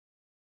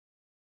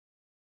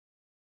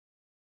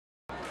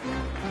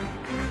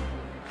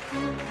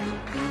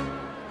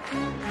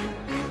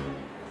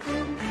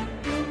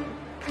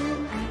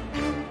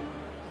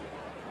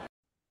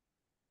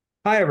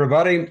Hi,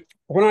 everybody.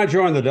 When I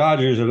joined the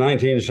Dodgers in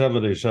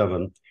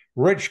 1977,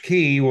 Rich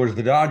Key was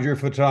the Dodger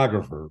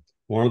photographer,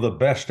 one of the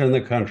best in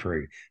the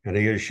country, and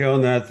he has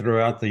shown that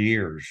throughout the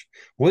years.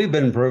 We've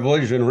been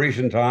privileged in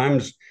recent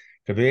times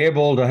to be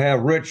able to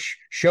have Rich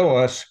show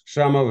us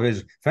some of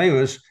his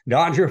famous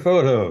Dodger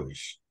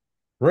photos.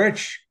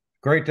 Rich,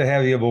 great to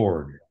have you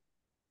aboard.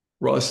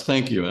 Ross,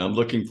 thank you. And I'm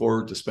looking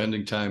forward to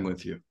spending time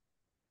with you.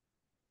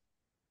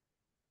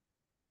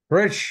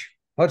 Rich,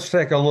 let's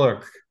take a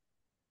look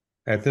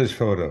at this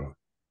photo.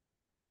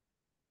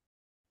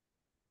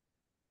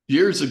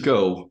 Years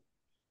ago,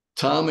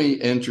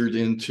 Tommy entered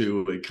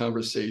into a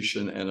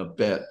conversation and a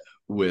bet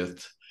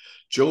with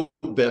Joe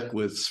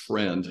Beckwith's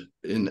friend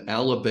in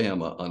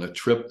Alabama on a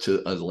trip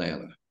to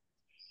Atlanta.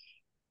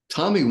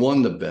 Tommy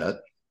won the bet,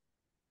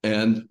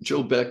 and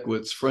Joe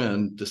Beckwith's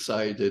friend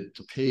decided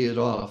to pay it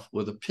off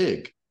with a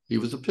pig. He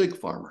was a pig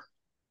farmer.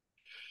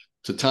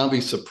 To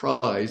Tommy's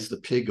surprise, the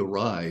pig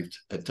arrived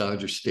at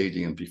Dodger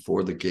Stadium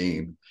before the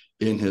game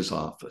in his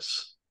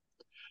office.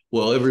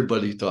 Well,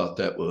 everybody thought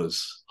that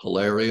was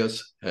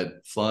hilarious, had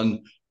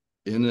fun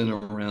in and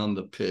around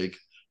the pig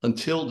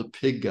until the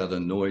pig got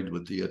annoyed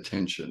with the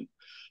attention.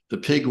 The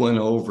pig went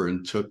over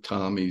and took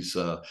Tommy's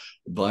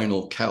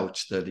vinyl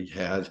couch that he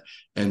had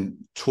and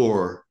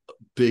tore a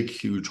big,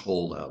 huge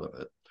hole out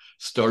of it.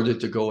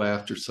 Started to go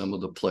after some of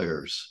the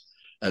players.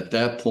 At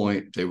that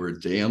point, they were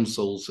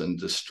damsels in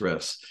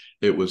distress.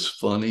 It was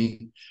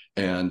funny,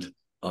 and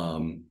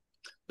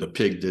the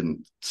pig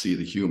didn't see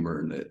the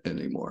humor in it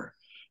anymore.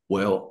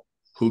 Well,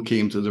 who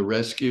came to the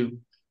rescue?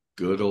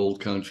 Good old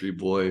country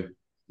boy,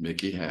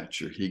 Mickey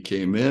Hatcher. He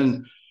came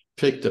in,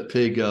 picked the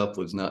pig up,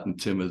 was not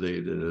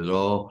intimidated at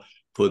all,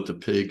 put the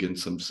pig in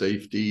some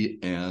safety,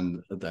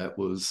 and that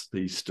was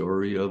the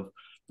story of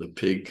the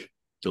pig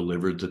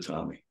delivered to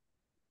Tommy.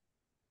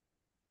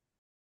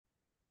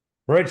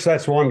 Rich,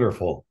 that's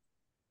wonderful.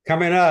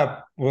 Coming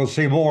up, we'll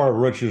see more of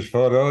Rich's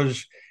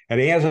photos, and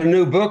he has a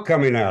new book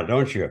coming out,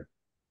 don't you?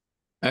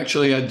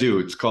 Actually, I do.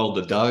 It's called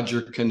The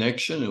Dodger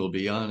Connection. It will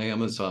be on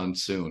Amazon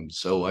soon.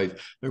 So I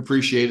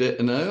appreciate it.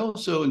 And I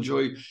also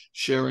enjoy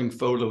sharing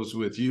photos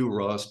with you,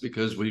 Ross,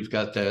 because we've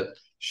got that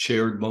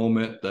shared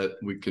moment that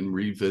we can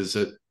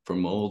revisit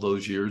from all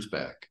those years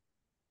back.